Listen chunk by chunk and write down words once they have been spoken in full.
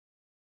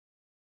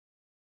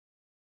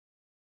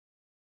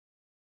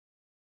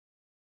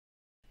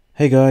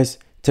Hey guys,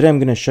 today I'm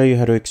going to show you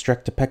how to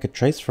extract a packet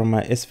trace from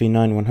my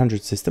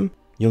SV9100 system.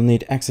 You'll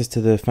need access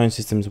to the phone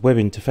system's web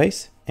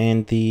interface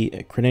and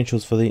the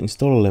credentials for the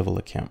installer level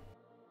account.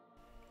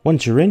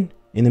 Once you're in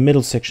the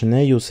middle section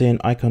there you'll see an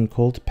icon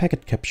called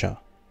Packet Capture.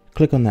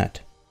 Click on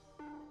that.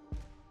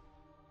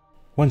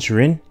 Once you're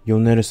in, you'll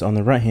notice on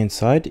the right hand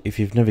side, if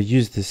you've never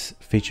used this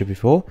feature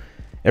before,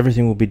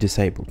 everything will be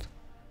disabled.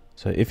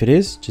 So if it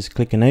is, just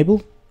click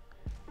Enable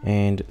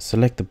and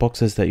select the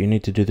boxes that you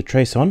need to do the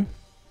trace on,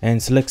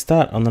 and select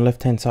Start on the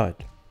left hand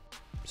side.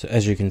 So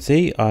as you can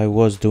see, I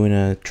was doing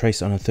a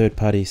trace on a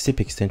third-party SIP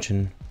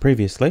extension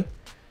previously.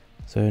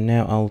 So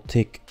now I'll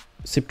tick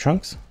SIP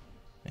trunks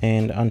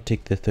and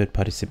untick the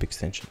third-party SIP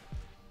extension.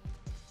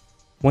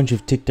 Once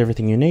you've ticked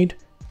everything you need,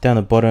 down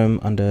the bottom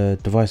under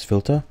device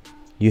filter,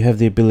 you have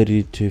the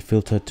ability to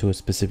filter to a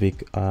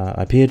specific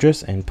IP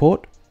address and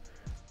port.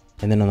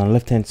 And then on the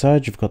left hand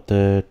side you've got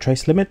the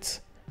trace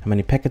limits, how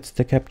many packets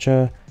to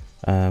capture,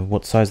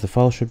 what size the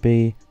file should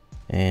be,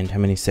 and how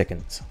many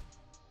seconds.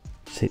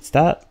 Just hit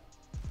Start,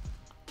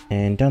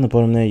 and down the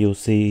bottom there you'll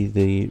see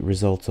the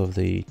results of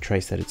the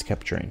trace that it's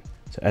capturing.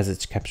 So as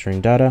it's capturing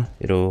data,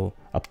 it'll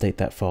update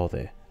that file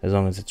there as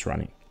long as it's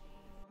running.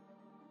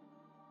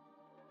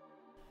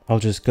 I'll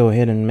just go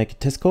ahead and make a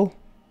test call.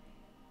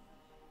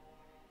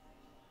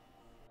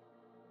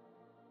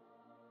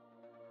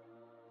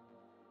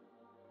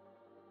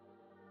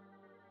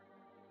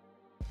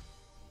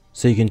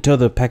 So you can tell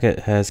the packet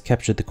has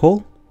captured the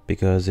call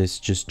because it's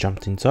just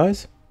jumped in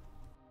size.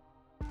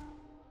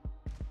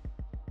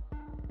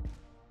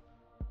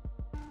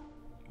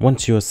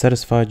 Once you are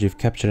satisfied you've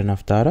captured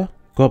enough data,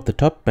 go up the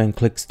top and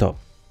click Stop.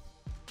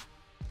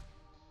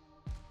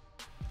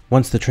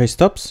 Once the trace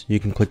stops, you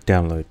can click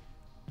Download.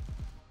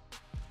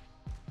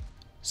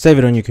 Save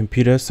it on your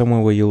computer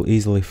somewhere where you'll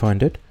easily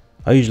find it.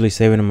 I usually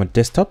save it on my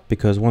desktop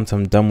because once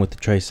I'm done with the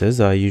traces,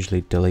 I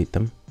usually delete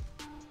them.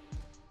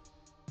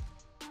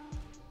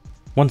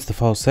 Once the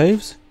file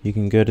saves, you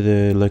can go to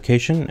the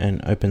location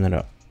and open it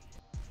up.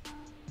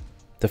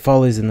 The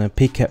file is in the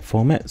PCAP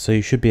format, so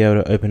you should be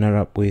able to open it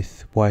up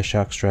with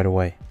Wireshark straight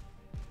away.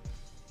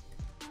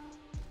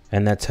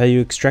 And that's how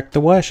you extract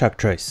the Wireshark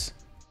trace.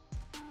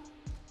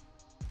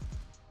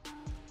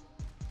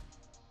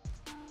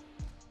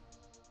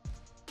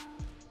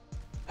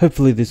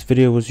 Hopefully this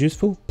video was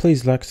useful.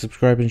 Please like,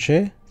 subscribe and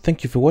share.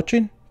 Thank you for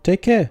watching.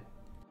 Take care.